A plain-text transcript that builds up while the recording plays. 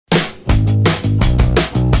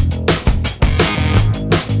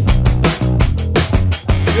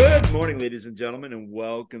morning, ladies and gentlemen, and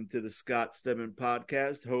welcome to the Scott Stedman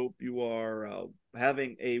podcast. Hope you are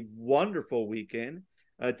having a wonderful weekend.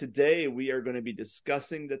 Today, we are going to be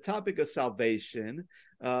discussing the topic of salvation.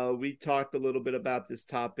 We talked a little bit about this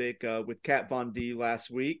topic with Kat Von D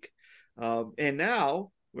last week. And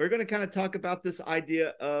now we're going to kind of talk about this idea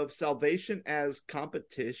of salvation as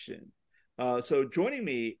competition. So joining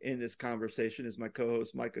me in this conversation is my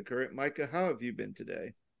co-host, Micah Current. Micah, how have you been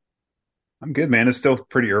today? I'm good, man. It's still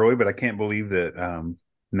pretty early, but I can't believe that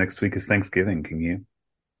next week is Thanksgiving. Can you?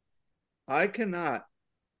 I cannot.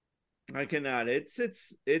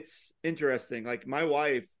 It's interesting. Like my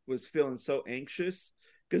wife was feeling so anxious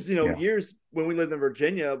because Yeah. years when we lived in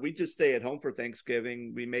Virginia, we just stay at home for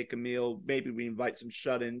Thanksgiving. We make a meal. Maybe we invite some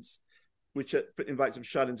shut-ins. Invite some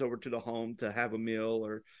shut-ins over to the home to have a meal,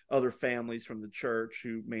 or other families from the church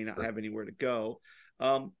who may not have anywhere to go.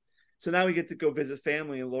 So now we get to go visit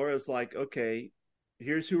family, and Laura's like, okay,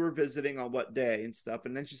 here's who we're visiting on what day and stuff.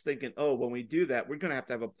 And then she's thinking, oh, when we do that, we're going to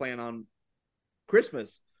have a plan on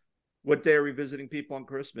Christmas. What day are we visiting people on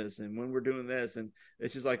Christmas, and when we're doing this? And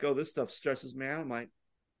it's just like, oh, this stuff stresses me out. I'm like,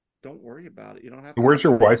 don't worry about it. You don't have to Where's have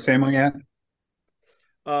your a plan. wife's family at?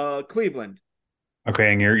 Cleveland.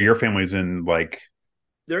 Okay, and your family's in like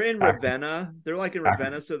They're in Akron. Ravenna. They're like in Akron.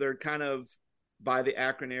 Ravenna, so they're kind of by the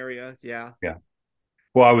Akron area. Yeah. Yeah.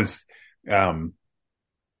 Well, I was um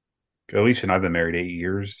Alicia and I've been married 8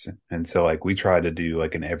 years, and so like we try to do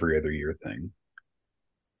like an every other year thing.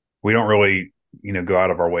 We don't really, go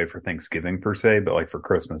out of our way for Thanksgiving per se, but like for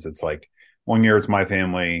Christmas, it's like one year it's my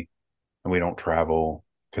family and we don't travel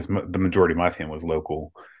because the majority of my family is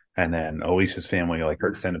local. And then Alicia's family, like her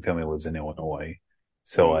extended family, lives in Illinois.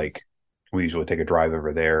 So Mm. like we usually take a drive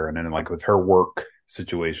over there. And then like with her work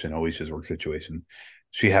situation, Alicia's work situation,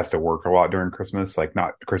 she has to work a lot during Christmas, like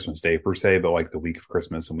not Christmas Day per se, but like the week of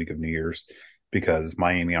Christmas and week of New Year's, because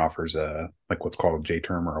Miami offers a like what's called a J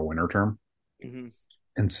term or a winter term. Hmm.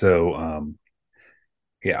 And so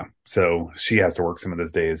yeah, so she has to work some of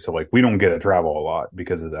those days. So like we don't get to travel a lot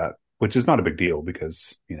because of that, which is not a big deal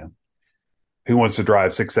because, who wants to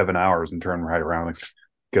drive 6-7 hours and turn right around and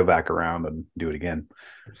go back around and do it again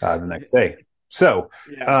the next day? So,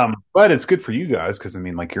 Yeah. but it's good for you guys because I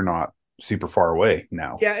mean, like you're not super far away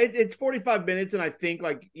now. Yeah, it's 45 minutes, and I think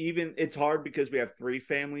like even it's hard because we have three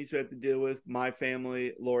families we have to deal with: my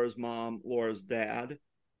family, Laura's mom, Laura's dad.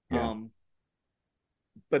 Yeah. Um,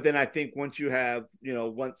 but then I think once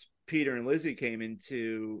Peter and Lizzie came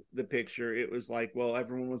into the picture, it was like, well,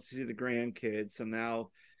 everyone wants to see the grandkids, so now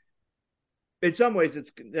in some ways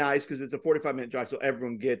it's nice because it's a 45-minute drive, so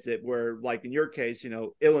everyone gets it. Where like in your case,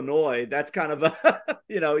 Illinois, that's kind of a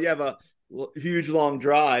you have a huge long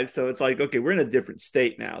drive, so it's like, okay, we're in a different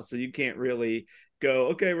state now, so you can't really go,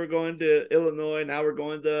 okay, we're going to Illinois, now we're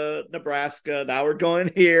going to Nebraska, now we're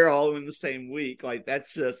going here all in the same week. Like Well,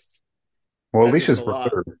 that's just a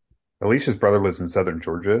lot. Alicia's brother lives in Southern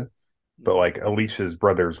Georgia, but Mm. like Alicia's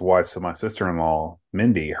brother's wife, so my sister-in-law,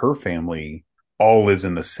 Mindy, her family all lives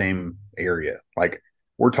in the same area. Like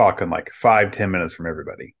we're talking like 5-10 minutes from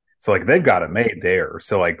everybody. So like they've got it made there.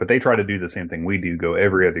 So like, but they try to do the same thing we do, go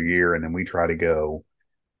every other year, and then we try to go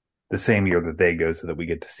the same year that they go so that we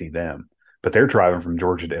get to see them. But they're driving from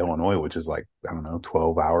Georgia to Illinois, which is like, I don't know,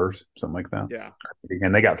 12 hours, something like that. Yeah.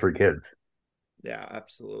 And they got 3 kids. Yeah,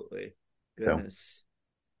 absolutely. So Goodness.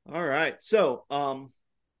 All right. So,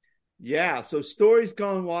 yeah, so stories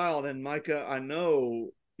gone wild, and Micah, I know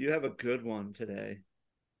you have a good one today.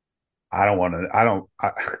 I don't want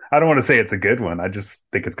to say it's a good one. I just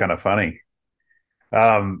think it's kind of funny.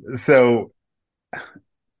 So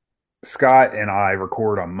Scott and I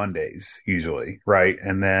record on Mondays usually, right?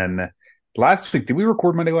 And then last week, did we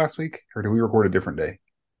record Monday last week or did we record a different day?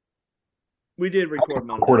 We did record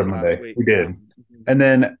Recorded Monday last Monday. week. We Yeah. did. Mhm. And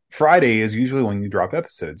then Friday is usually when you drop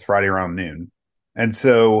episodes, Friday around noon. And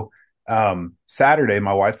so Saturday,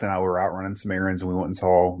 my wife and I were out running some errands and we went and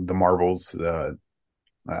saw the Marvels, uh,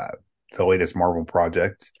 the latest Marvel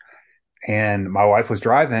project. And my wife was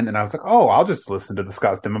driving, and I was like, "Oh, I'll just listen to the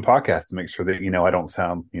Scott Stemman podcast to make sure that I don't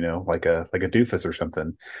sound like a doofus or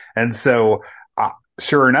something." And so,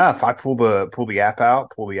 sure enough, I pull the app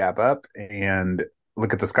out, pull the app up, and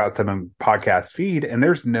look at the Scott Stemman podcast feed, and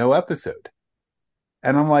there's no episode.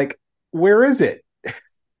 And I'm like, "Where is it?"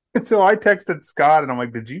 And so I texted Scott, and I'm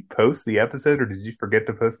like, "Did you post the episode, or did you forget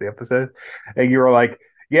to post the episode?" And you were like,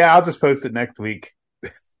 "Yeah, I'll just post it next week."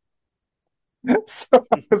 So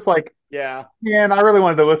I was like, Yeah. yeah, and I really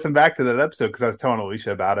wanted to listen back to that episode because I was telling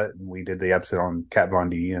Alicia about it, and we did the episode on Kat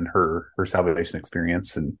Von D and her salvation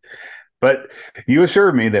experience. And but you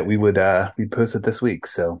assured me that we'd post it this week,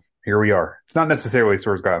 so here we are. It's not necessarily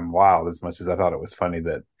stories gotten wild as much as I thought it was funny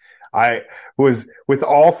that I was, with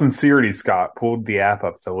all sincerity, Scott pulled the app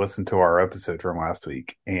up to listen to our episode from last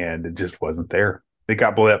week, and it just wasn't there. It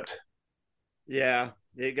got blipped. Yeah,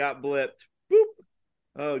 it got blipped. Boop.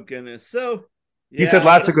 Oh goodness. So You said yeah,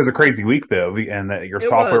 last so week was a crazy week, though, and that your it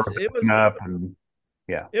software was. was It was. acting up, and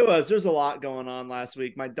yeah, It was. There's a lot going on last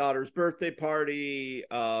week. My daughter's birthday party.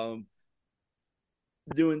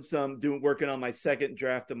 Doing working on my second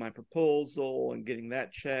draft of my proposal and getting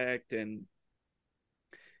that checked, and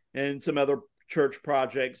some other church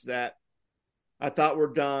projects that I thought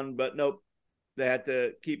were done, but nope, they had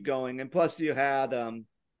to keep going. And plus, you had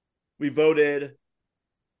we voted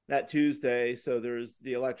that Tuesday, so there's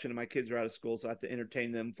the election, and my kids are out of school, so I have to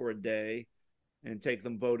entertain them for a day and take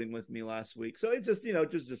them voting with me last week. So it's just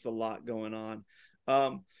just a lot going on.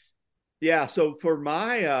 Yeah, so for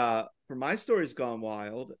my story's gone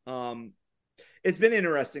wild. It's been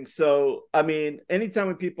interesting. So, I mean, anytime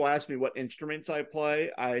when people ask me what instruments I play,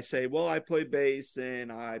 I say, well, I play bass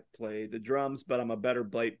and I play the drums, but I'm a better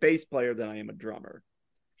bass player than I am a drummer.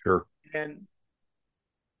 sure. And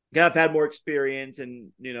yeah, I've had more experience,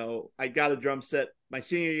 and I got a drum set my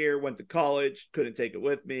senior year, went to college, couldn't take it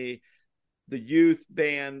with me. The youth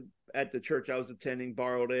band at the church I was attending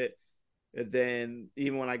borrowed it. And then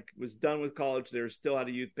even when I was done with college, they were still at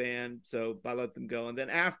a youth band, so I let them go. And then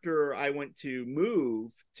after I went to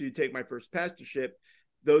move to take my first pastorship,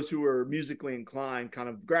 those who were musically inclined kind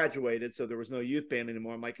of graduated, so there was no youth band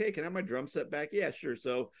anymore. I'm like, hey, can I have my drum set back? Yeah, sure.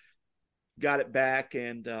 So got it back,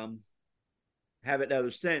 and have it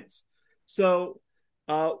ever since. So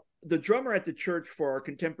the drummer at the church for our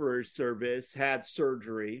contemporary service had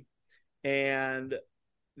surgery, and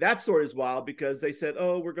that story is wild because they said,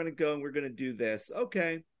 oh, we're going to go and we're going to do this.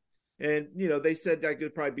 Okay. And, they said that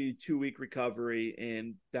could probably be 2-week recovery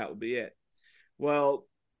and that will be it. Well,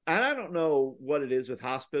 and I don't know what it is with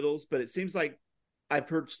hospitals, but it seems like I've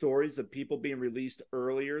heard stories of people being released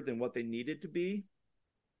earlier than what they needed to be.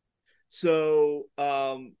 So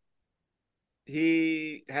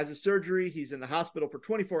he has a surgery. He's in the hospital for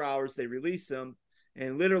 24 hours. They release him.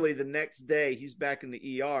 And literally the next day, he's back in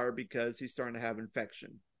the ER because he's starting to have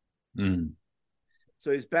infection. Mm.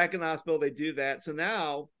 So he's back in the hospital. They do that. So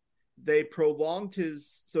now it's prolonged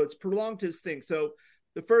his thing. So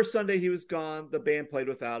the first Sunday he was gone, the band played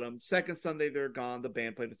without him. Second Sunday they're gone, the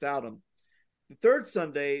band played without him. The third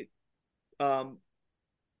Sunday, on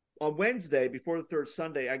Wednesday, before the third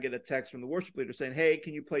Sunday, I get a text from the worship leader saying, hey,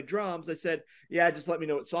 can you play drums? I said, yeah, just let me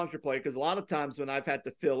know what songs you're playing. Because a lot of times when I've had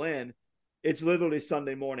to fill in, it's literally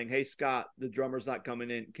Sunday morning. Hey, Scott, the drummer's not coming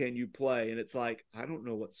in. Can you play? And it's like, I don't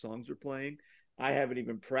know what songs are playing. I haven't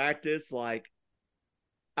even practiced. Like,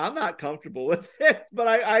 I'm not comfortable with it, but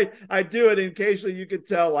I do it. And occasionally you can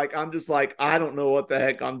tell, like, I'm just like, I don't know what the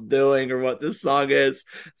heck I'm doing or what this song is.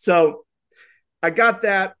 So I got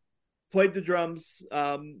that, played the drums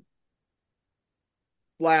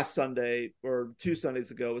last Sunday or 2 Sundays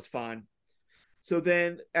ago. It was fine. So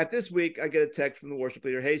then at this week, I get a text from the worship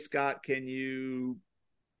leader. Hey, Scott, can you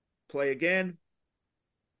play again?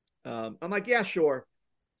 I'm like, yeah, sure.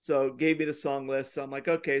 So gave me the song list. So I'm like,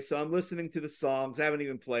 okay. So I'm listening to the songs. I haven't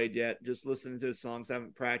even played yet. Just listening to the songs. I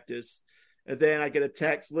haven't practiced. And then I get a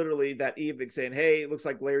text literally that evening saying, hey, it looks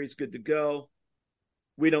like Larry's good to go.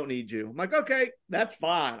 We don't need you. I'm like, okay, that's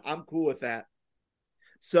fine. I'm cool with that.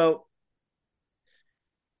 So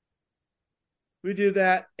we do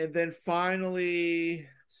that, and then finally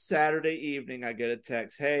Saturday evening, I get a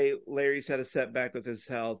text. Hey, Larry's had a setback with his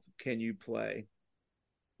health. Can you play?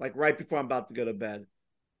 Like right before I'm about to go to bed.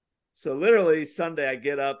 So literally Sunday, I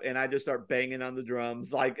get up and I just start banging on the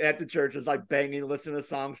drums. Like at the church, it's like banging, listening to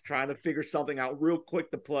songs, trying to figure something out real quick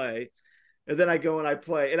to play. And then I go and I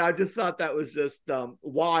play. And I just thought that was just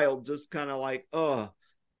wild, just kind of like, oh,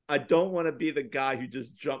 I don't want to be the guy who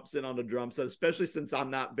just jumps in on the drum set, especially since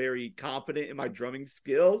I'm not very confident in my drumming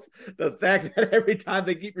skills. The fact that every time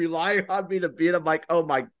they keep relying on me to beat, I'm like, oh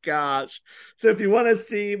my gosh. So if you want to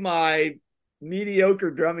see my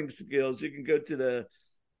mediocre drumming skills, you can go to the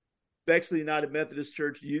Bexley United Methodist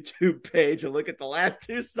Church YouTube page and look at the last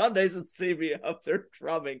 2 Sundays and see me up there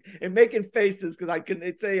drumming and making faces because I can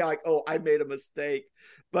say like, oh, I made a mistake.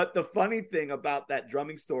 But the funny thing about that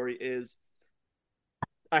drumming story is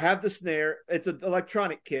I have the snare. It's an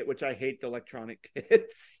electronic kit, which I hate the electronic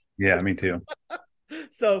kits. Yeah, me too.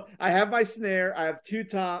 So I have my snare. I have 2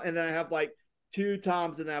 toms, and then I have like 2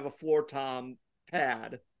 toms, and I have a floor tom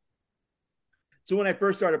pad. So when I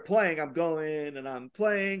first started playing, I'm going and I'm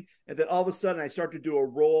playing, and then all of a sudden I start to do a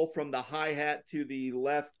roll from the hi-hat to the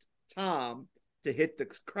left tom to hit the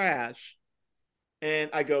crash, and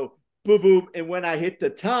I go boom boom, and when I hit the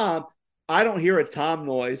tom, I don't hear a tom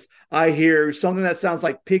noise. I hear something that sounds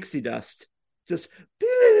like pixie dust. Just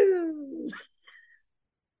and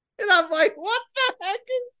I'm like, what the heck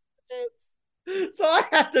is this? So I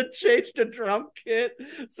had to change the drum kit,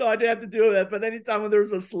 so I didn't have to do that. But anytime when there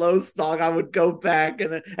was a slow song, I would go back,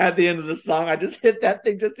 and at the end of the song, I just hit that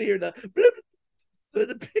thing just to hear the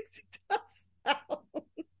pixie dust sound.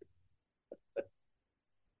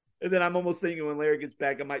 And then I'm almost thinking when Larry gets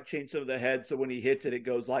back, I might change some of the heads so when he hits it, it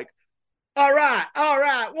goes like, all right,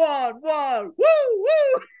 1, woo,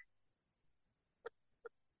 woo.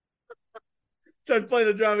 Starts playing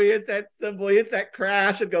the drum, he hits that cymbal, he hits that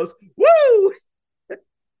crash, and goes, woo.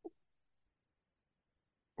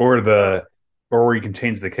 Or where you can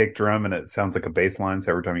change the kick drum and it sounds like a bass line.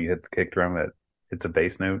 So every time you hit the kick drum, it's a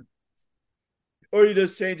bass note. Or you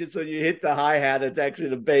just change it so you hit the hi-hat, it's actually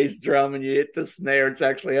the bass drum, and you hit the snare, it's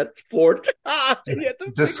actually a fourth time.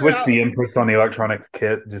 Just switch the inputs on the electronics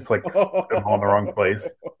kit, just like them all in the wrong place.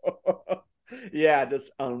 Yeah,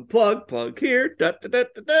 just unplug, plug here. Da, da, da,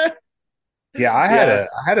 da, da. Yeah, I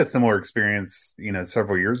had a similar experience,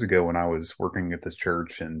 several years ago when I was working at this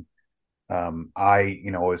church, and I,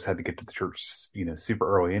 always had to get to the church, super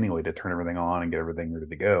early anyway to turn everything on and get everything ready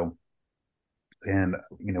to go. And,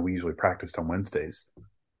 we usually practiced on Wednesdays.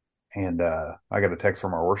 And I got a text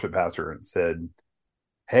from our worship pastor and said,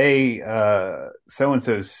 hey,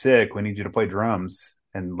 so-and-so's sick. We need you to play drums.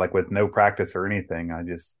 And like with no practice or anything, I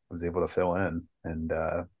just was able to fill in. And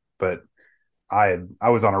but I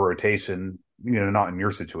was on a rotation, not in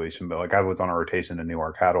your situation, but like I was on a rotation and knew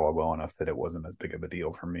our catalog well enough that it wasn't as big of a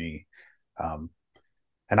deal for me.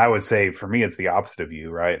 And I would say for me, it's the opposite of you,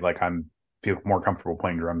 right? Like feel more comfortable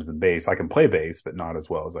playing drums than bass. I can play bass, but not as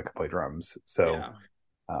well as I can play drums. So,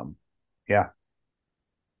 yeah.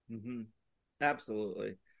 Mm-hmm.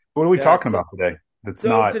 Absolutely. What are we talking about today?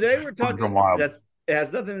 Today we're talking it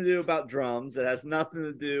has nothing to do about drums. It has nothing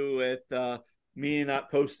to do with me not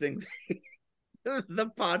posting the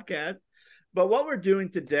podcast. But what we're doing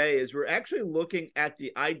today is we're actually looking at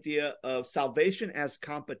the idea of salvation as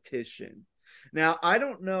competition. Now, I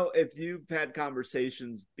don't know if you've had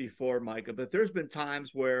conversations before, Micah, but there's been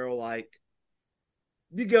times where like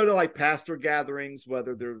you go to like pastor gatherings,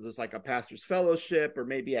 whether there's like a pastor's fellowship or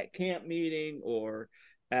maybe at camp meeting or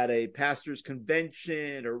at a pastor's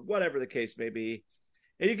convention or whatever the case may be.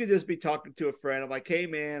 And you could just be talking to a friend. I'm like, hey,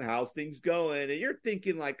 man, how's things going? And you're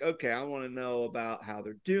thinking like, okay, I want to know about how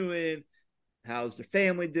they're doing. How's the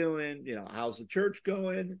family doing? How's the church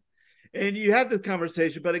going? And you have this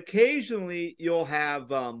conversation, but occasionally you'll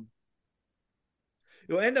end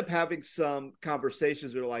up having some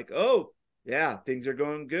conversations that are like, oh, yeah, things are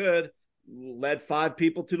going good. Led 5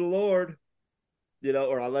 people to the Lord,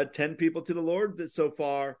 or I led 10 people to the Lord so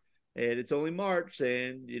far, and it's only March,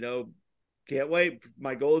 and can't wait.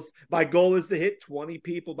 My goal is to hit 20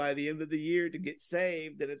 people by the end of the year to get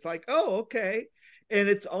saved. And it's like, oh, okay. And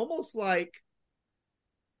it's almost like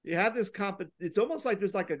you have this it's almost like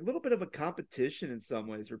there's like a little bit of a competition in some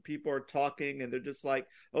ways where people are talking and they're just like,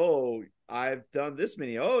 oh, I've done this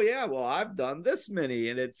many. Oh yeah, well, I've done this many.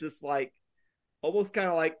 And it's just like almost kind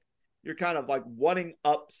of like you're kind of like wanting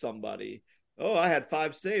up somebody. Oh, I had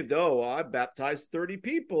 5 saved. Oh, I baptized 30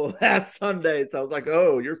 people last Sunday. So I was like,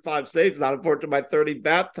 oh, your 5 saved is not important to my 30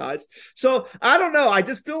 baptized. So I don't know. I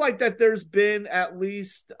just feel like that there's been at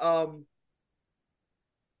least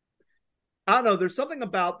I don't know. There's something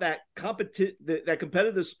about that that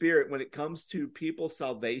competitive spirit when it comes to people's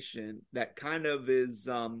salvation that kind of is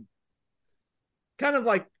kind of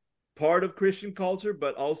like part of Christian culture,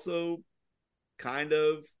 but also kind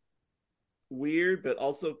of weird, but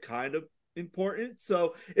also kind of important.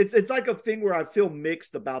 So it's like a thing where I feel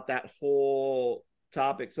mixed about that whole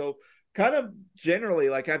topic. So kind of generally,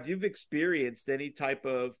 like, have you experienced any type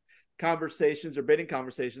of conversations or been in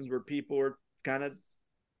conversations where people are kind of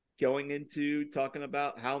going into talking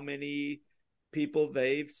about how many people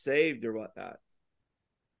they've saved or whatnot?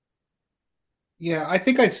 Yeah, I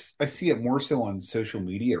think I see it more so on social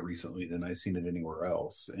media recently than I've seen it anywhere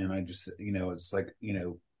else. And I just, it's like,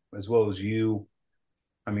 as well as you,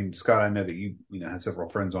 I mean, Scott, I know that you have several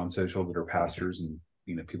friends on social that are pastors and,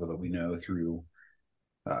 people that we know through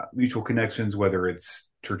mutual connections, whether it's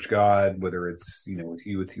Church God, whether it's,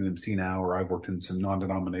 with UMC now, or I've worked in some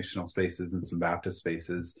non-denominational spaces and some Baptist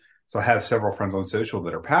spaces. So I have several friends on social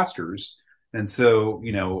that are pastors. And so,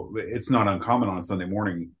 it's not uncommon on Sunday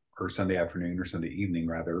morning or Sunday afternoon or Sunday evening,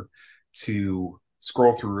 rather, to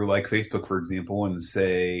scroll through like Facebook, for example, and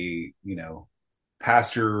say,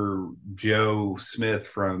 Pastor Joe Smith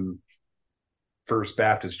from First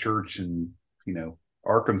Baptist Church in,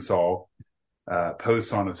 Arkansas,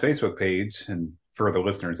 posts on his Facebook page and for the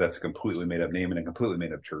listeners, that's a completely made up name and a completely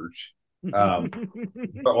made up church. But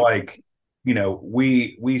like,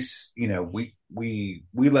 we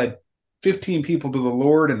led 15 people to the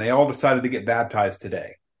Lord and they all decided to get baptized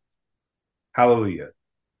today. Hallelujah.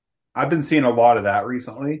 I've been seeing a lot of that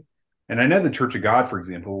recently. And I know the Church of God, for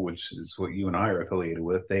example, which is what you and I are affiliated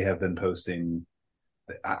with, they have been posting,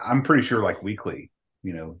 I'm pretty sure like weekly,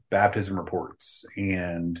 baptism reports.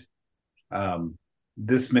 And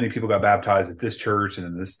this many people got baptized at this church and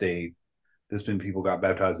in this state. This many people got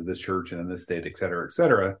baptized at this church and in this state, et cetera, et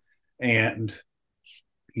cetera. And,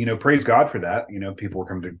 praise God for that. People are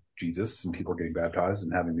coming to Jesus and people are getting baptized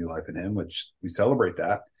and having new life in him, which we celebrate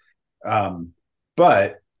that.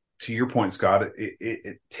 But to your point, Scott,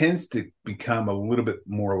 it tends to become a little bit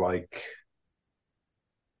more like,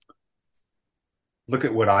 look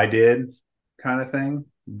at what I did kind of thing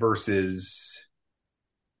versus,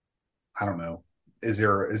 I don't know. Is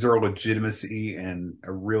there a legitimacy and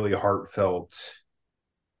a really heartfelt,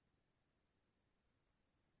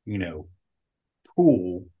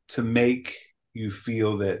 pool to make you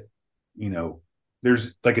feel that,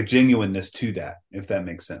 there's like a genuineness to that, if that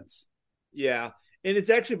makes sense. Yeah. And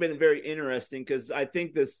it's actually been very interesting because I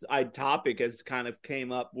think this topic has kind of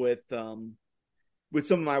came up with some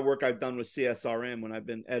of my work I've done with CSRM when I've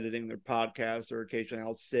been editing their podcasts, or occasionally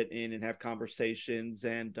I'll sit in and have conversations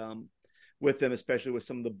and with them, especially with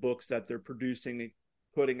some of the books that they're producing and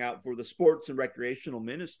putting out for the sports and recreational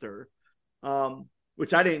minister,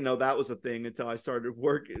 which I didn't know that was a thing until I started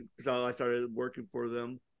working for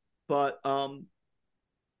them.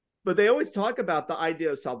 But they always talk about the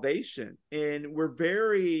idea of salvation, and we're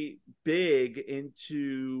very big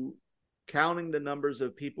into counting the numbers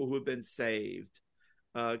of people who have been saved,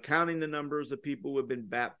 counting the numbers of people who have been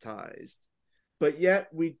baptized. But yet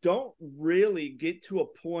we don't really get to a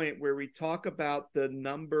point where we talk about the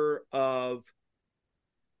number of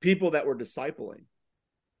people that we're discipling.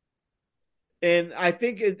 And I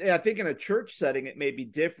think in a church setting, it may be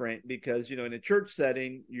different because, in a church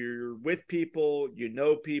setting, you're with people,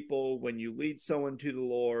 people. When you lead someone to the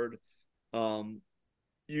Lord,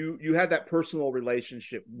 you have that personal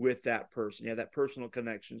relationship with that person. You have that personal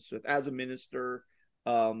connection. So as a minister,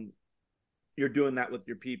 you're doing that with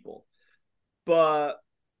your people. But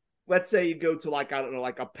let's say you go to like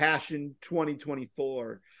a Passion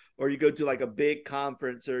 2024, or you go to like a big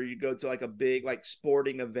conference, or you go to like a big like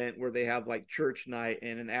sporting event where they have like church night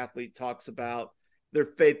and an athlete talks about their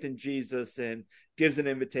faith in Jesus and gives an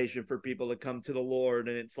invitation for people to come to the Lord.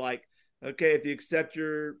 And it's like, okay, if you accept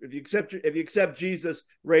Jesus,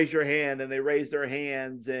 raise your hand. And they raise their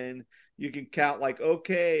hands, and you can count like,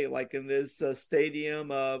 okay, like in this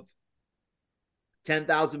stadium of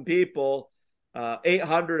 10,000 people,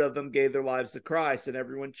 800 of them gave their lives to Christ, and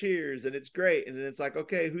everyone cheers, and it's great. And then it's like,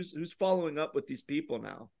 okay, who's following up with these people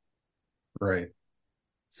now? Right.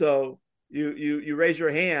 So you raise your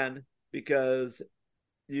hand because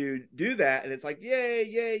you do that, and it's like, yay,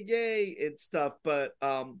 yay, yay, and stuff. But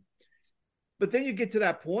then you get to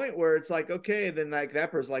that point where it's like, okay, then like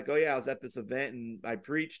that person's like, oh yeah, I was at this event and I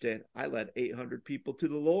preached and I led 800 people to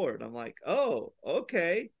the Lord. I'm like, oh,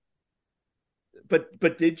 okay.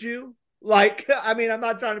 But did you? Like, I mean, I'm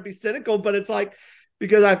not trying to be cynical, but it's like,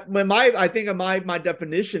 because I think of my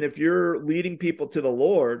definition, if you're leading people to the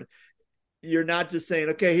Lord, you're not just saying,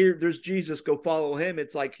 okay, here, there's Jesus, go follow him.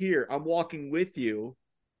 It's like, here, I'm walking with you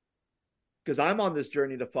because I'm on this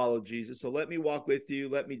journey to follow Jesus. So let me walk with you.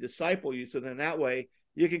 Let me disciple you. So then that way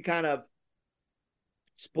you can kind of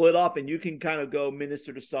split off and you can kind of go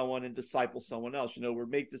minister to someone and disciple someone else. We're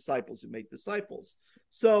make disciples who make disciples.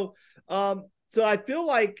 So I feel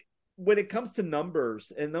like when it comes to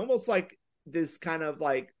numbers, and almost like this kind of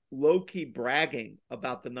like low-key bragging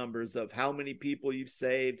about the numbers of how many people you've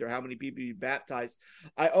saved or how many people you've baptized,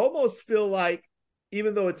 I almost feel like,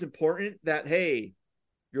 even though it's important that, hey,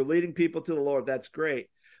 you're leading people to the Lord, that's great,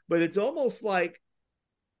 but it's almost like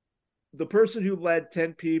the person who led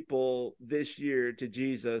 10 people this year to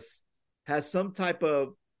Jesus has some type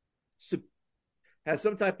of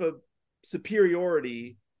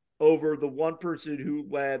superiority over the one person who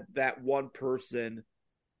led that one person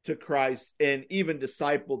to Christ and even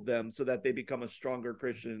discipled them so that they become a stronger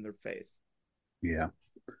Christian in their faith. Yeah.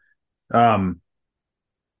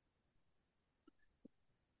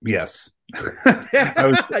 Yes.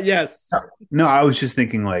 Yes. No, I was just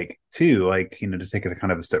thinking like too, like, to take it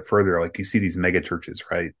kind of a step further, like you see these mega churches,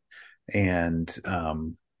 right? And,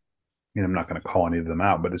 I'm not going to call any of them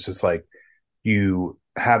out, but it's just like you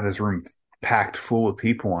have this room packed full of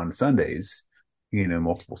people on Sundays,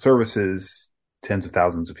 multiple services, tens of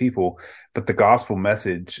thousands of people, but the gospel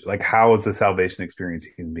message, like, how is the salvation experience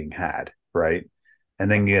even being had, right? And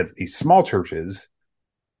then you have these small churches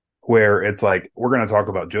where it's like, we're going to talk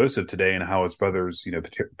about Joseph today and how his brothers,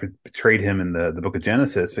 betrayed him in the book of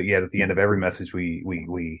Genesis. But yet at the end of every message,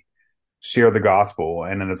 we share the gospel.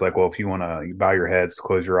 And then it's like, well, if you want to bow your heads,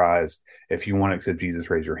 close your eyes. If you want to accept Jesus,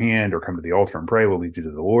 raise your hand or come to the altar and pray. We'll lead you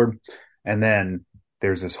to the Lord. And then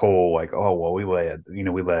there's this whole like, oh, well, we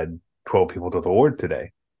led 12 people to the Lord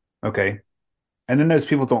today. Okay. And then those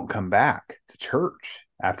people don't come back to church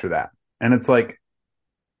after that. And it's like,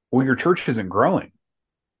 well, your church isn't growing.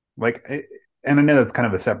 Like, and I know that's kind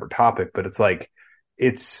of a separate topic, but it's like,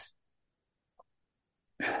 it's,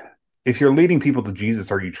 if you're leading people to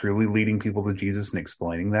Jesus, are you truly leading people to Jesus and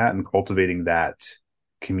explaining that and cultivating that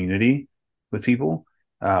community with people?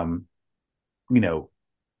 You know,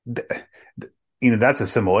 th- that's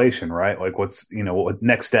assimilation, right? Like what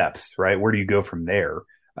next steps, right? Where do you go from there?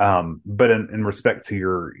 But in respect to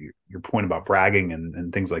your point about bragging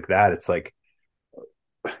and things like that, it's like,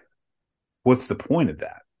 what's the point of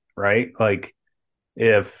that? Right? Like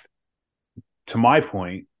if, to my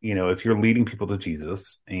point, if you're leading people to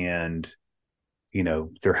Jesus and,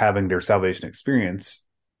 they're having their salvation experience,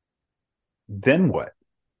 then what?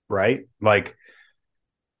 Right? Like,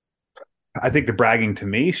 I think the bragging to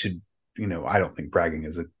me should, I don't think bragging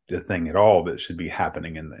is a thing at all that should be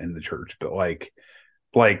happening in the church, but like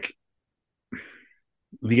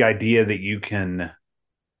the idea that you can,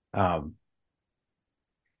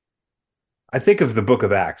 I think of the book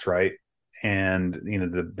of Acts, right? And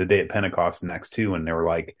the day at Pentecost in Acts 2, and they were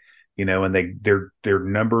like, and their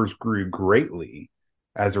numbers grew greatly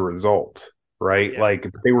as a result, right? Yeah. Like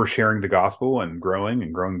they were sharing the gospel and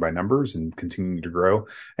growing by numbers and continuing to grow.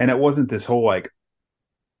 And it wasn't this whole like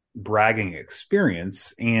bragging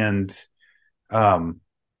experience. And I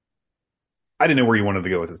didn't know where you wanted to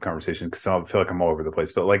go with this conversation because I feel like I'm all over the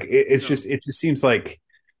place. But like it just seems like,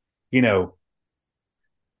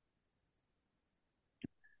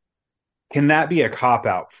 can that be a cop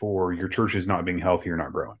out for your churches not being healthy or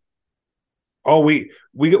not growing? Oh, we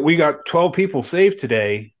got 12 people saved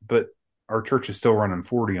today, but our church is still running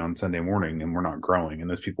 40 on Sunday morning and we're not growing, and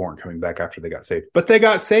those people aren't coming back after they got saved. But they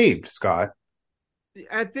got saved, Scott.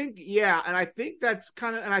 I think, yeah, and I think that's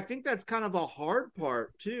kind of a hard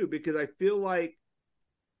part too, because I feel like,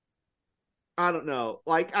 I don't know,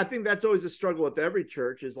 like I think that's always a struggle with every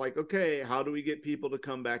church is like, okay, how do we get people to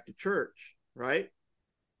come back to church, right?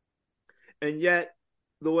 And yet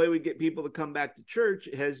the way we get people to come back to church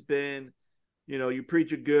has been, you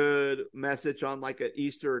preach a good message on like an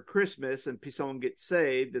Easter or Christmas and someone gets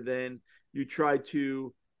saved, and then you try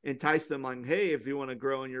to entice them like, hey, if you want to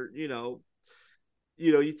grow in your,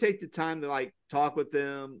 you take the time to like talk with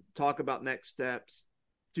them, talk about next steps,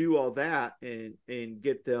 do all that and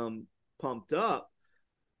get them pumped up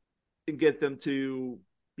and get them to,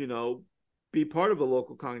 be part of a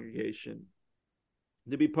local congregation,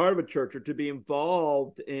 to be part of a church, or to be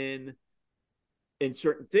involved in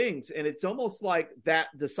certain things. And it's almost like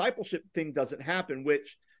that discipleship thing doesn't happen,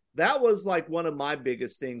 which that was like one of my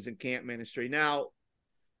biggest things in camp ministry. Now,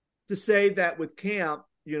 to say that with camp,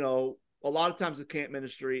 a lot of times with camp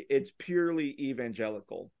ministry, it's purely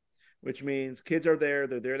evangelical, which means kids are there.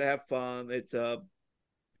 They're there to have fun. It's a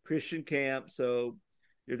Christian camp. So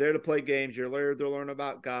you're there to play games. You're there to learn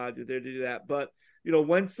about God. You're there to do that. But,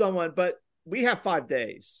 but we have 5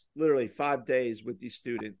 days, literally 5 days with these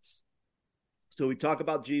students. So we talk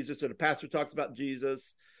about Jesus, or the pastor talks about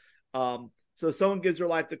Jesus. So someone gives their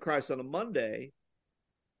life to Christ on a Monday,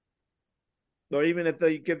 or even if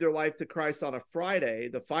they give their life to Christ on a Friday,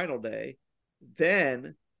 the final day,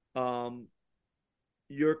 then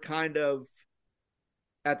you're kind of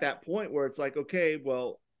at that point where it's like, okay,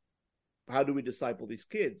 well, how do we disciple these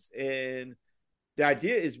kids? And the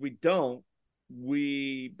idea is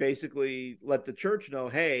we basically let the church know,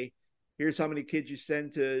 hey, here's how many kids you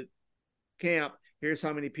send to camp. Here's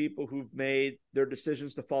how many people who've made their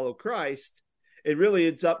decisions to follow Christ. It really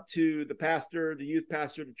it's up to the pastor, the youth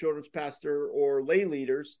pastor, the children's pastor, or lay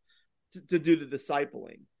leaders to do the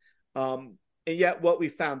discipling. And yet what we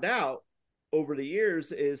found out over the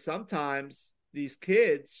years is sometimes these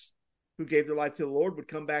kids who gave their life to the Lord would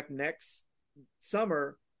come back next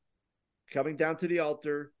summer, coming down to the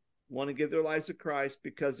altar, want to give their lives to Christ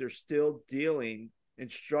because they're still dealing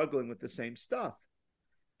and struggling with the same stuff.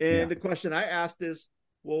 And the question I asked is,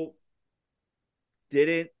 well,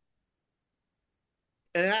 didn't,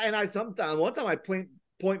 and I sometimes, one time I point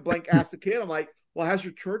blank asked the kid, I'm like, well, has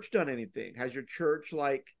your church done anything? Has your church,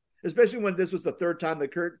 like, especially when this was the third time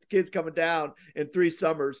the kid's coming down in 3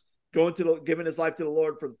 summers, giving his life to the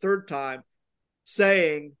Lord for the third time,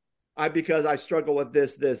 saying, because I struggle with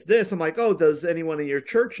this. I'm like, oh, does anyone in your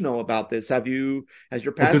church know about this? Has your Well,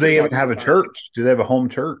 do pastor they even talked to you have a about it? church? Do they have a home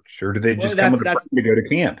church, or do they Well, just come with a friend to go to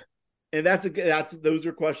camp? that's those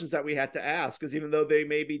are questions that we had to ask, because even though they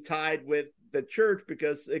may be tied with the church,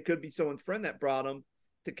 because it could be someone's friend that brought them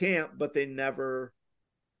to camp, but they never,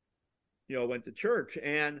 went to church.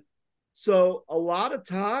 And so a lot of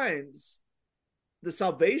times the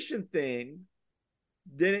salvation thing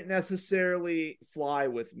didn't necessarily fly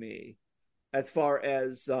with me, as far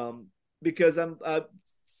as because I'm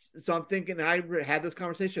thinking, I had this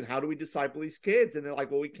conversation, how do we disciple these kids? And they're like,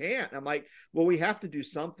 well, we can't. And I'm like, well, we have to do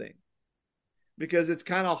something, because it's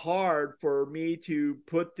kind of hard for me to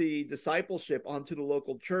put the discipleship onto the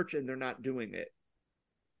local church and they're not doing it.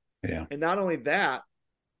 Yeah. And not only that,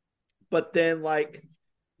 but then like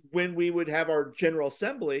when we would have our general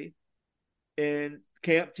assembly and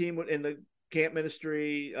camp team in the camp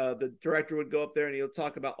ministry, the director would go up there and he'll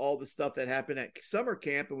talk about all the stuff that happened at summer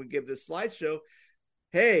camp, and we give this slideshow.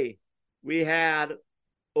 Hey, we had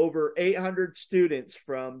over 800 students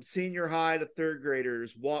from senior high to third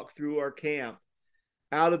graders walk through our camp.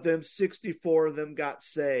 Out of them, 64 of them got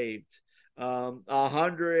saved.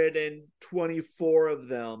 124 of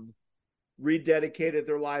them rededicated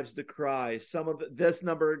their lives to Christ. This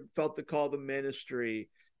number felt the call to ministry.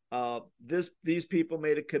 These people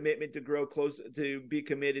made a commitment to grow close, to be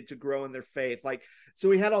committed to grow in their faith. Like, so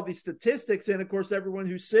we had all these statistics, and of course, everyone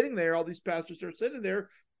who's sitting there, all these pastors are sitting there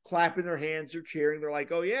clapping their hands or cheering. They're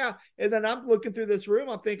like, oh yeah. And then I'm looking through this room,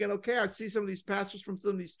 I'm thinking, okay, I see some of these pastors from some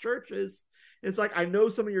of these churches. It's like, I know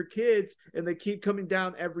some of your kids, and they keep coming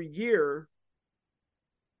down every year,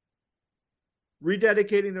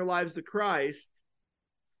 rededicating their lives to Christ,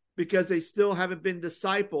 because they still haven't been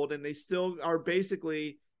discipled and they still are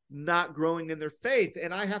basically not growing in their faith.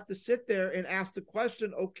 And I have to sit there and ask the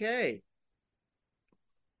question, okay,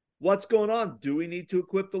 what's going on? Do we need to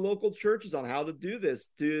equip the local churches on how to do this?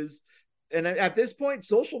 And at this point,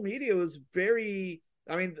 social media was very,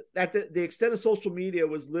 at the extent of social media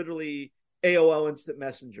was literally AOL Instant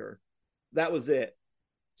Messenger. That was it.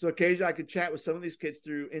 So occasionally I could chat with some of these kids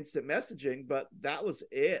through instant messaging, but that was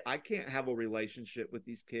it. I can't have a relationship with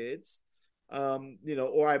these kids.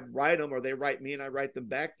 Or I write them, or they write me and I write them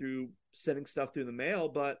back through sending stuff through the mail.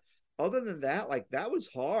 But other than that, like, that was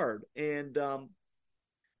hard. And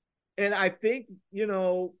I think,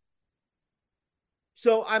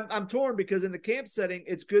 so I'm torn, because in the camp setting,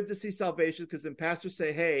 it's good to see salvation, because then pastors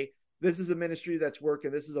say, hey, this is a ministry that's working.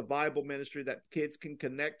 This is a viable ministry that kids can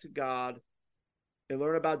connect to God and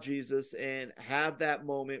learn about Jesus and have that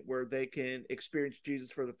moment where they can experience Jesus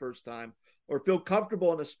for the first time, or feel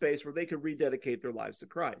comfortable in a space where they can rededicate their lives to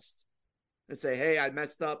Christ and say, hey, I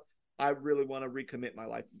messed up. I really want to recommit my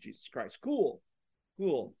life to Jesus Christ. Cool.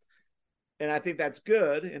 And I think that's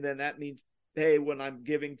good. And then that means, hey, when I'm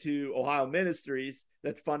giving to Ohio Ministries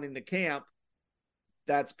that's funding the camp,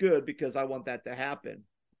 that's good, because I want that to happen.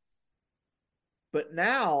 But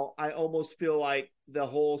now I almost feel like the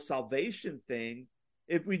whole salvation thing,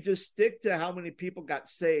 if we just stick to how many people got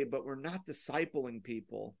saved, but we're not discipling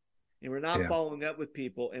people, and we're not following up with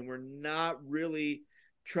people, and we're not really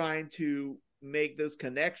trying to make those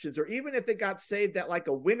connections, or even if they got saved at like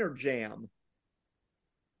a winter jam,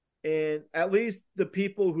 and at least the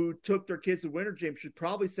people who took their kids to winter jam should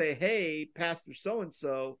probably say, hey, Pastor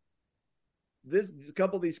so-and-so, a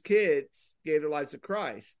couple of these kids gave their lives to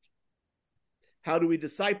Christ. How do we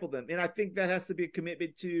disciple them? And I think that has to be a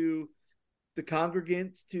commitment to the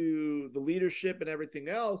congregants, to the leadership and everything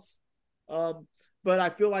else. But I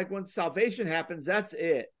feel like once salvation happens, that's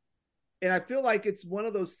it. And I feel like it's one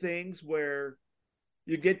of those things where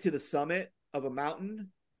you get to the summit of a mountain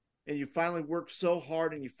and you finally work so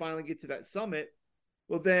hard and you finally get to that summit.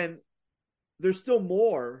 Well, then there's still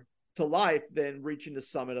more to life than reaching the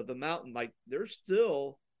summit of the mountain. Like, there's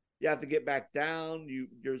still, you have to get back down.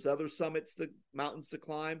 There's other summits, the mountains to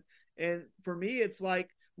climb. And for me, it's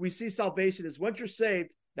like, we see salvation as once you're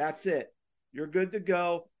saved, that's it. You're good to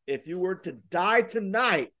go. If you were to die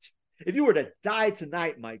tonight,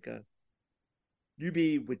 Micah, you'd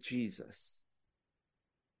be with Jesus.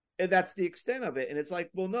 And that's the extent of it. And it's like,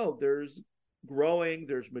 well, no, there's growing,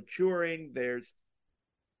 there's maturing, there's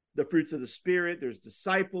the fruits of the Spirit, there's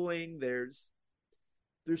discipling, there's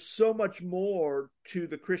so much more to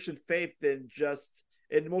the Christian faith than just,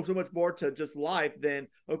 and so much more to just life than,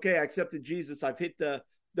 okay, I accepted Jesus. I've hit the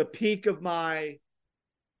peak,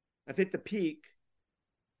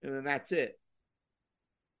 and then that's it.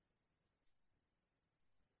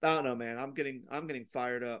 I don't know, man. I'm getting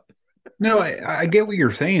fired up. No, I get what you're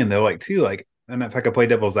saying though. Like too, like, and if I could play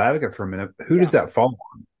devil's advocate for a minute, who does that fall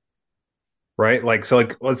on? right? Like so,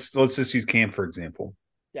 like let's just use camp for example.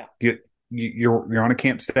 Yeah. You're on a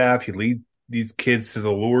camp staff. You lead these kids to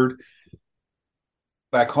the Lord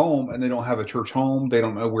back home, and they don't have a church home. They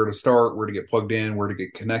don't know where to start, where to get plugged in, where to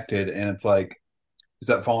get connected, and it's like, does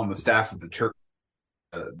that fall on the staff of the church,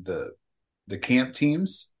 the the camp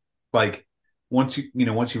teams? Like once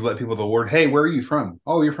you've let people to the Lord, hey, where are you from?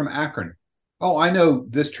 Oh, you're from Akron. Oh, I know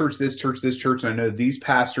this church, this church, this church, and I know these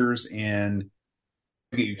pastors, and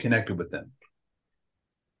get you connected with them.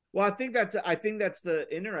 Well, I think that's the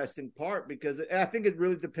interesting part because I think it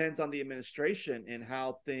really depends on the administration and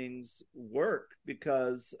how things work.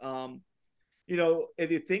 Because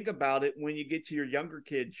if you think about it, when you get to your younger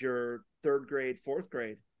kids, your third grade, fourth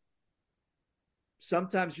grade,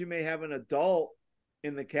 sometimes you may have an adult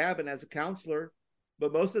in the cabin as a counselor,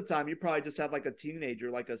 but most of the time you probably just have like a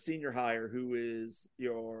teenager, like a senior hire, who is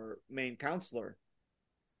your main counselor.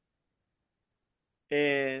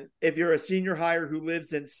 And if you're a senior hire who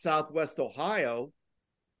lives in Southwest Ohio,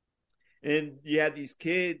 and you have these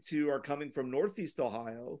kids who are coming from Northeast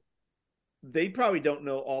Ohio, they probably don't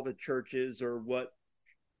know all the churches or what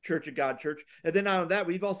Church of God church. And then out of that,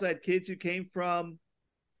 we've also had kids who came from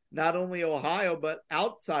not only Ohio, but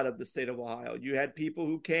outside of the state of Ohio. You had people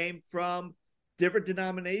who came from different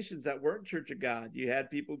denominations that weren't Church of God. You had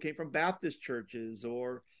people who came from Baptist churches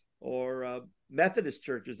or Methodist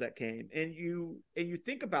churches that came, and you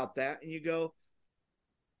think about that, and you go,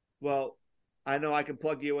 well, I know I can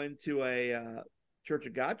plug you into a Church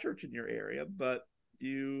of God church in your area, but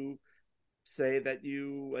you say that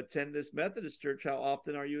you attend this Methodist church. How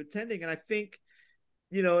often are you attending? And I think,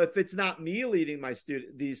 if it's not me leading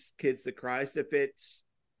these kids to Christ, if it's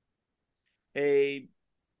a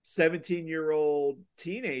 17-year-old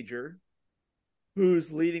teenager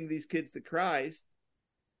who's leading these kids to Christ,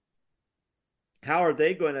 how are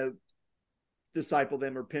they going to disciple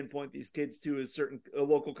them or pinpoint these kids to a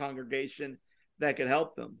local congregation that can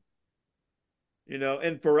help them?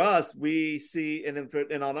 And for us, we see,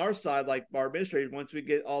 and on our side, like our administrators, once we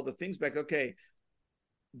get all the things back, okay,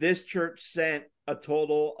 this church sent a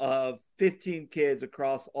total of 15 kids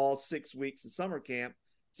across all 6 weeks of summer camp.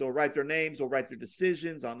 So we'll write their names, we'll write their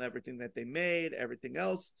decisions on everything that they made, everything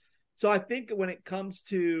else. So I think when it comes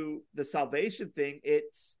to the salvation thing,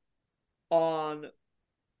 it's on,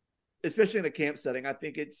 especially in a camp setting, I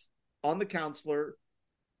think it's on the counselor,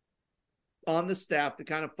 on the staff to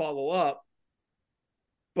kind of follow up.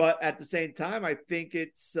 But at the same time, I think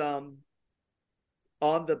it's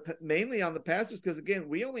mainly on the pastors, because again,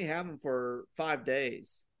 we only have them for 5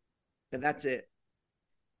 days, and that's it.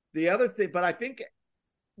 The other thing, but I think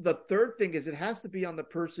the third thing is it has to be on the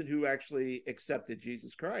person who actually accepted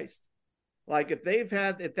Jesus Christ. Like if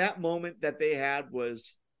that moment that they had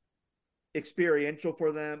was experiential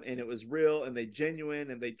for them, and it was real, and they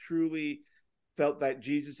genuine, and they truly felt that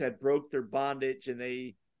Jesus had broke their bondage, and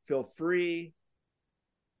they feel free,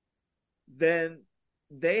 then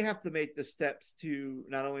they have to make the steps to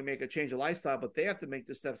not only make a change of lifestyle, but they have to make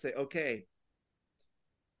the steps, say, okay,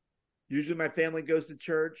 usually my family goes to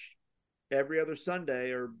church every other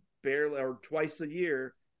Sunday or barely or twice a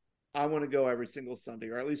year. I want to go every single Sunday,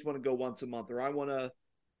 or at least want to go once a month, or I want to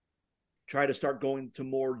try to start going to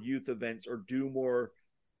more youth events or do more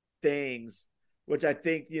things, which I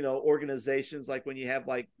think, organizations like when you have,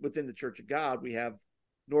 like within the Church of God, we have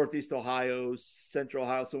Northeast Ohio, Central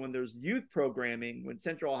Ohio. So when there's youth programming, when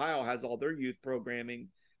Central Ohio has all their youth programming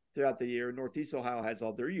throughout the year, Northeast Ohio has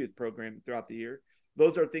all their youth programming throughout the year.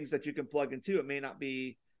 Those are things that you can plug into. It may not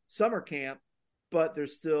be summer camp, but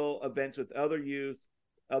there's still events with other youth,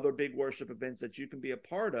 other big worship events that you can be a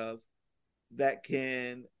part of that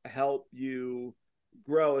can help you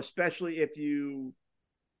grow, especially if you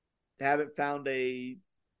haven't found a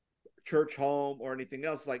church home or anything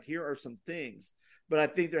else. Like, here are some things. But I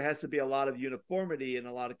think there has to be a lot of uniformity and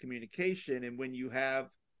a lot of communication. And when you have,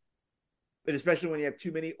 and especially when you have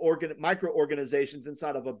too many micro organizations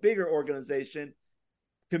inside of a bigger organization,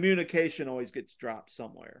 communication always gets dropped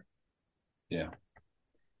somewhere. Yeah.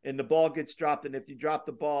 And the ball gets dropped. And if you drop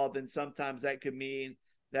the ball, then sometimes that could mean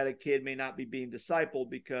that a kid may not be being discipled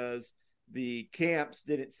because the camps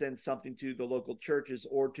didn't send something to the local churches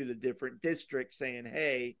or to the different districts saying,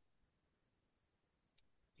 hey,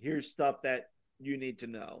 here's stuff that you need to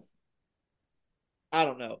know. I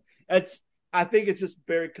don't know. I think it's just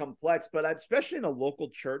very complex, but especially in a local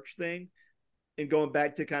church thing, and going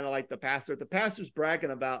back to kind of like the pastor's bragging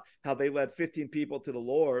about how they led 15 people to the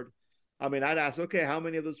Lord. I mean, I'd ask, okay, how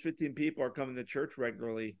many of those 15 people are coming to church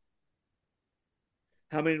regularly?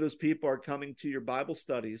 How many of those people are coming to your Bible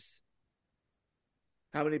studies?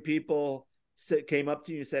 How many people came up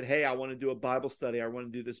to you and said, hey, I want to do a Bible study, I want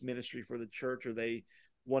to do this ministry for the church, or they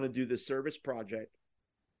want to do this service project?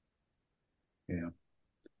 Yeah.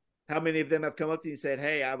 How many of them have come up to you and said,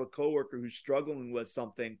 hey, I have a coworker who's struggling with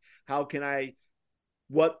something, how can I,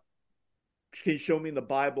 what can you show me in the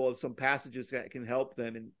Bible of some passages that can help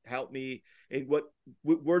them and help me, and what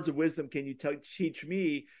words of wisdom can you teach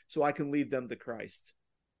me so I can lead them to Christ?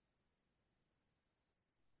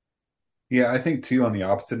 Yeah, I think too on the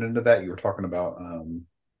opposite end of that, you were talking about,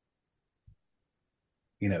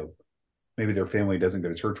 you know, maybe their family doesn't go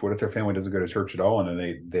to church. What if their family doesn't go to church at all, and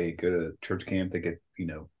then they go to church camp, they get,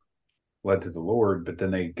 led to the Lord, but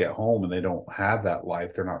then they get home and they don't have that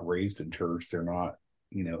life. They're not raised in church. They're not,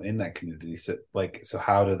 in that community. So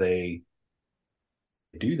how do they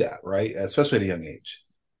do that, right? Especially at a young age.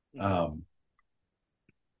 Mm-hmm.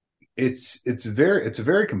 It's a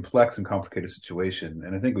very complex and complicated situation,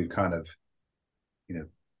 and I think we've kind of, you know,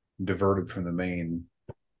 diverted from the main,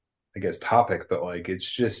 I guess, topic, but like it's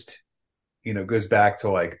just, it goes back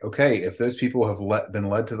to like, okay, if those people have been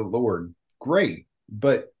led to the Lord, great,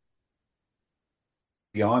 but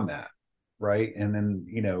beyond that, right? And then,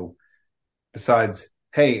 besides,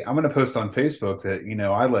 hey, I'm going to post on Facebook that,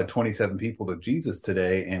 I led 27 people to Jesus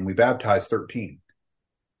today and we baptized 13.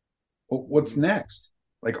 Well, what's next?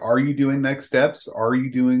 Like, are you doing next steps? Are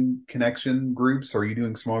you doing connection groups? Are you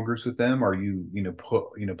doing small groups with them? Are you,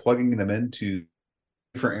 plugging them into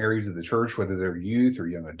different areas of the church, whether they're youth or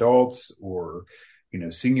young adults or,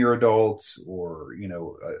 senior adults or,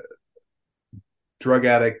 drug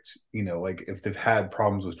addict, like if they've had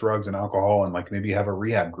problems with drugs and alcohol, and like maybe you have a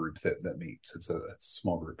rehab group that meets. It's a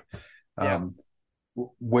small group. Yeah.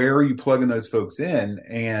 Where are you plugging those folks in?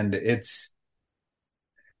 And it's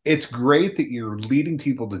great that you're leading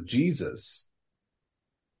people to Jesus,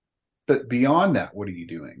 but beyond that, what are you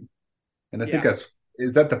doing? And I think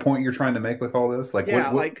is that the point you're trying to make with all this? Like,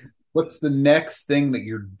 what's the next thing that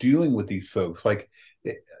you're doing with these folks? Like,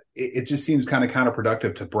 it just seems kind of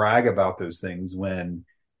counterproductive to brag about those things when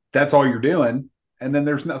that's all you're doing, and then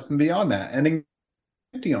there's nothing beyond that, and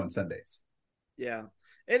empty on Sundays. Yeah,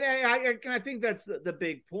 and I think that's the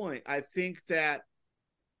big point. I think that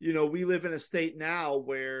we live in a state now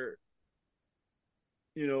where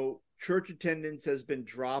church attendance has been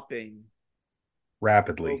dropping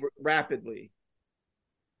rapidly.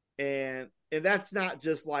 And that's not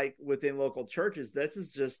just like within local churches. This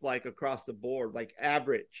is just like across the board, like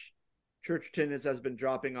average church attendance has been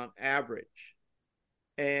dropping on average.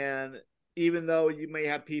 And even though you may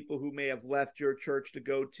have people who may have left your church to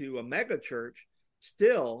go to a mega church,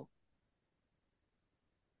 still,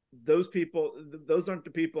 those aren't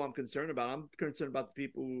the people I'm concerned about. I'm concerned about the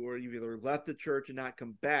people who are either left the church and not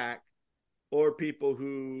come back, or people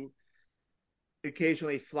who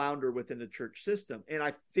occasionally flounder within the church system. And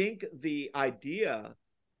I think the idea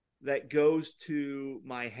that goes to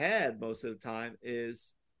my head most of the time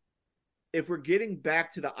is, if we're getting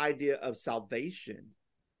back to the idea of salvation,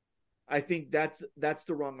 I think that's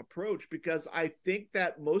the wrong approach, because I think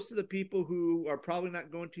that most of the people who are probably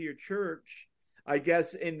not going to your church, I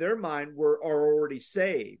guess in their mind, are already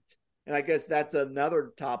saved. And I guess that's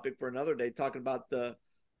another topic for another day, talking about the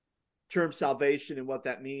term salvation and what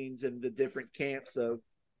that means, and the different camps of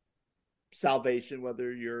salvation,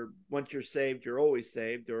 whether once you're saved, you're always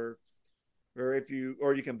saved, or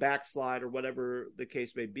you can backslide, or whatever the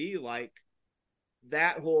case may be. Like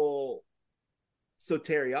that whole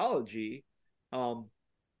soteriology,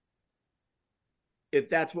 if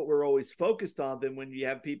that's what we're always focused on, then when you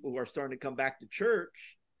have people who are starting to come back to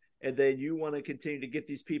church, and then you want to continue to get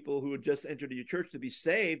these people who had just entered your church to be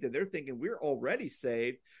saved, and they're thinking, we're already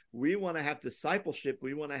saved, we want to have discipleship,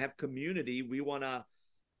 we want to have community, we want to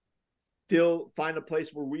still find a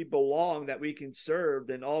place where we belong, that we can serve,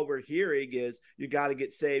 and all we're hearing is, you got to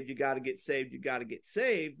get saved, you got to get saved, you got to get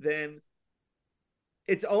saved, then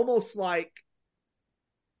it's almost like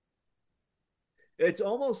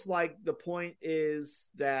the point is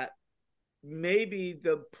that maybe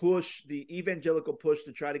the evangelical push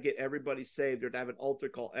to try to get everybody saved, or to have an altar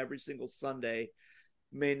call every single Sunday,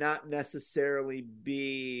 may not necessarily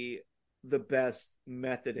be the best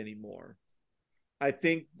method anymore. I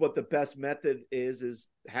think what the best method is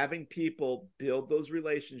having people build those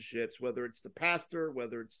relationships, whether it's the pastor,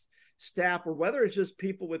 whether it's staff, or whether it's just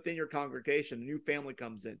people within your congregation. A new family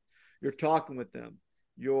comes in, you're talking with them,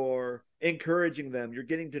 you're encouraging them, you're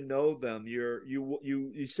getting to know them,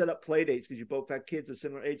 you set up play dates, because you both have kids of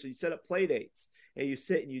similar age, so you set up play dates and you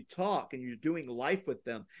sit and you talk and you're doing life with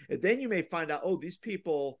them, and then you may find out, oh, these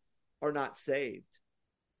people are not saved,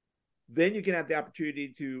 then you can have the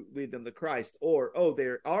opportunity to lead them to Christ. Or, oh, they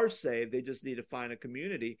are saved, they just need to find a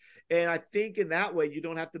community. And I think in that way, you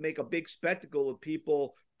don't have to make a big spectacle of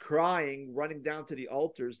people crying, running down to the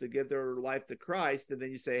altars to give their life to Christ. And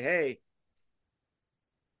then you say, hey,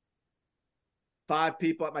 5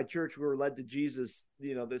 people at my church were led to Jesus,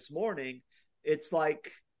 this morning. It's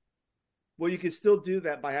like, well, you can still do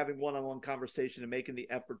that by having one-on-one conversation and making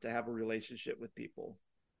the effort to have a relationship with people.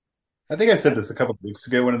 I think I said this a couple of weeks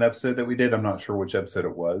ago in an episode that we did. I'm not sure which episode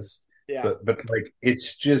it was, Yeah. but like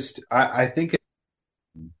it's just I think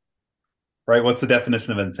right. What's the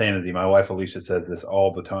definition of insanity? My wife Alicia says this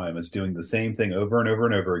all the time: is doing the same thing over and over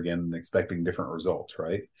and over again and expecting different results.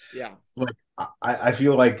 Right? Yeah. Like I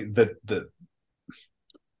feel like the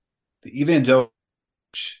evangelical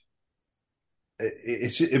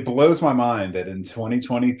it blows my mind that in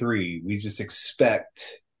 2023 we just expect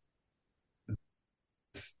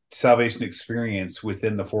salvation experience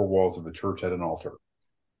within the 4 walls of the church at an altar,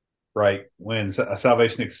 right? When a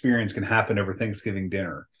salvation experience can happen over Thanksgiving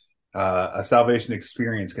dinner, a salvation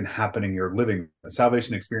experience can happen in your living room. A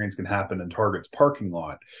salvation experience can happen in Target's parking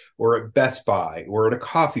lot, or at Best Buy, or at a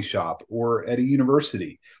coffee shop, or at a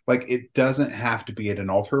university. Like, it doesn't have to be at an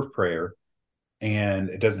altar of prayer, and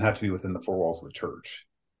it doesn't have to be within the 4 walls of the church.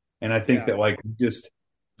 And I think that, like, just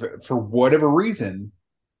for whatever reason,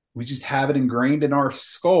 we just have it ingrained in our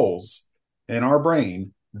skulls, in our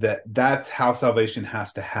brain, that that's how salvation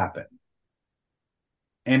has to happen.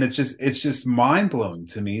 And it's just mind blowing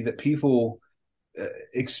to me that people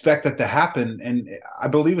expect that to happen. And I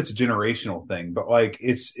believe it's a generational thing, but like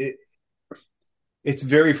it's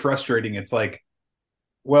very frustrating. It's like,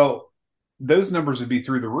 well, those numbers would be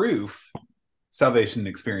through the roof, salvation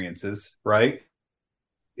experiences, right?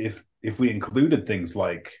 If we included things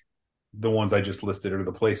like the ones I just listed, or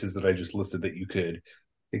the places that I just listed that you could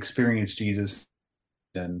experience Jesus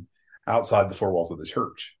and outside the 4 walls of the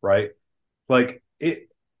church, right? Like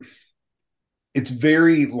it's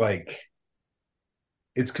very like,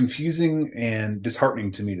 it's confusing and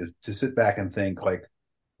disheartening to me to sit back and think like,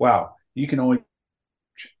 wow, you can only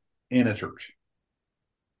in a church.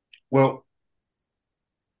 Well,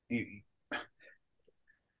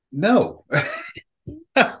 no.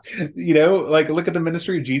 Like, look at the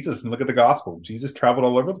ministry of Jesus and look at the gospel. Jesus traveled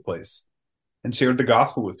all over the place and shared the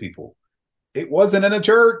gospel with people. It wasn't in a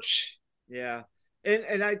church. Yeah.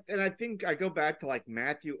 And I think I go back to like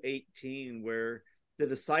Matthew 18, where the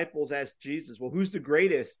disciples asked Jesus, well, who's the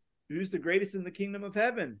greatest? Who's the greatest in the kingdom of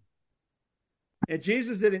heaven? And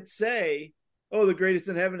Jesus didn't say, oh, the greatest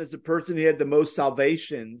in heaven is the person who had the most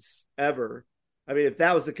salvations ever. I mean, if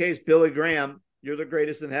that was the case, Billy Graham, you're the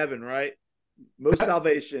greatest in heaven, right? Most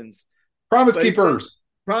salvations. Promise keepers.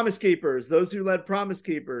 Promise keepers. Those who led promise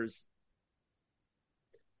keepers.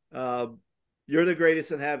 You're the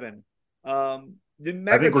greatest in heaven. The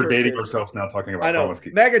mega I think we're churches, dating ourselves now talking about promise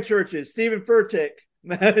keepers. Mega churches. Stephen Furtick.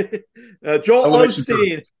 Joel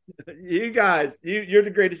Osteen. You guys, you're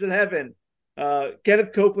the greatest in heaven.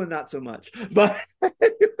 Kenneth Copeland, not so much.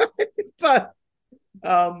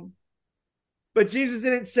 But Jesus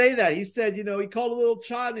didn't say that. He said, he called a little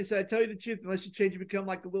child and he said, I tell you the truth, unless you change and become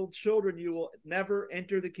like the little children, you will never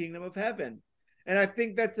enter the kingdom of heaven. And I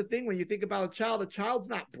think that's the thing. When you think about a child's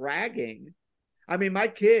not bragging. I mean, if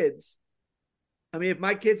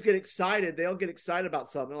my kids get excited, they'll get excited about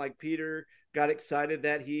something. Like Peter got excited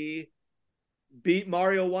that he beat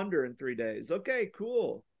Mario Wonder in 3 days. Okay,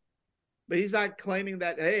 cool. But he's not claiming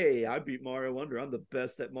that, hey, I beat Mario Wonder. I'm the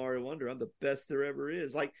best at Mario Wonder. I'm the best there ever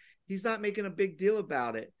is. Like, he's not making a big deal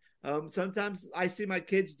about it. Sometimes I see my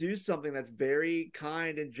kids do something that's very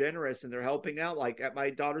kind and generous, and they're helping out. Like at my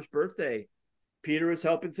daughter's birthday, Peter was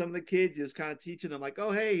helping some of the kids. He was kind of teaching them, like,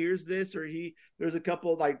 oh, hey, here's this. Or there's a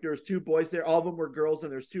couple, like, there's 2 boys there. All of them were girls,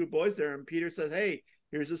 and there's 2 boys there. And Peter says, hey,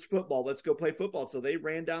 here's this football. Let's go play football. So they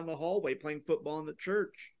ran down the hallway playing football in the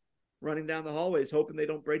church, running down the hallways, hoping they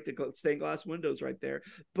don't break the stained glass windows right there.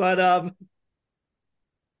 But,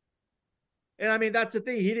 and I mean, that's the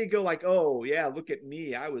thing. He didn't go like, oh, yeah, look at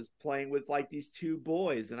me. I was playing with like these 2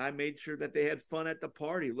 boys and I made sure that they had fun at the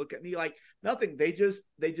party. Look at me. Like, nothing. They just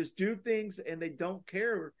do things, and they don't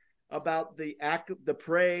care about the act, the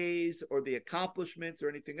praise or the accomplishments or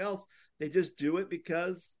anything else. They just do it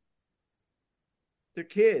because they're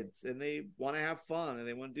kids and they want to have fun and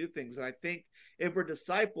they want to do things. And I think if we're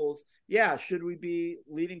disciples, yeah, should we be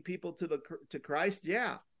leading people to Christ?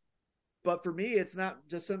 Yeah. But for me, it's not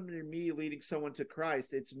just something me leading someone to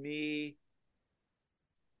Christ. It's me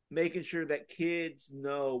making sure that kids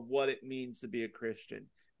know what it means to be a Christian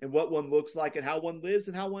and what one looks like and how one lives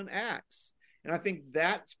and how one acts. And I think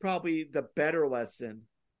that's probably the better lesson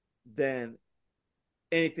than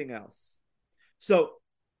anything else. So,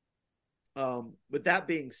 with that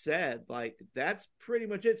being said, like that's pretty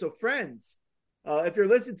much it. So, friends, if you're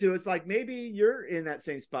listening to it, it's like maybe you're in that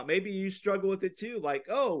same spot. Maybe you struggle with it too. Like,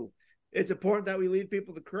 oh, it's important that we lead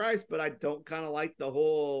people to Christ, but I don't kind of like the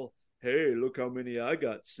whole, hey, look how many I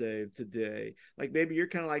got saved today. Like maybe you're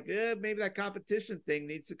kind of like, maybe that competition thing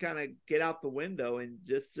needs to kind of get out the window and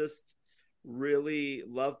just really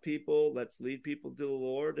love people. Let's lead people to the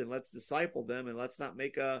Lord and let's disciple them, and let's not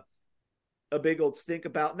make a big old stink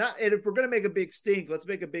about not. And if we're going to make a big stink, let's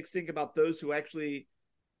make a big stink about those who actually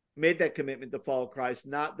made that commitment to follow Christ,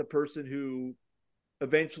 not the person who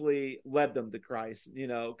eventually led them to Christ,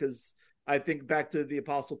 because I think back to the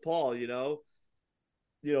Apostle Paul,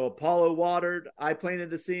 Apollo watered, I planted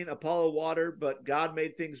the seed, Apollo watered, but God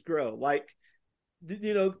made things grow. Like,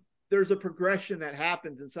 there's a progression that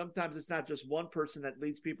happens, and sometimes it's not just one person that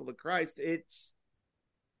leads people to Christ, it's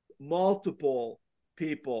multiple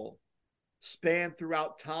people span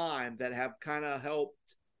throughout time that have kind of helped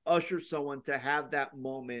usher someone to have that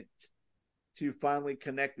moment to finally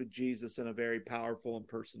connect with Jesus in a very powerful and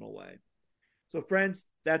personal way. So, friends,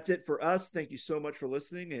 that's it for us. Thank you so much for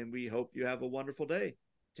listening, and we hope you have a wonderful day.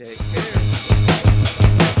 Take care.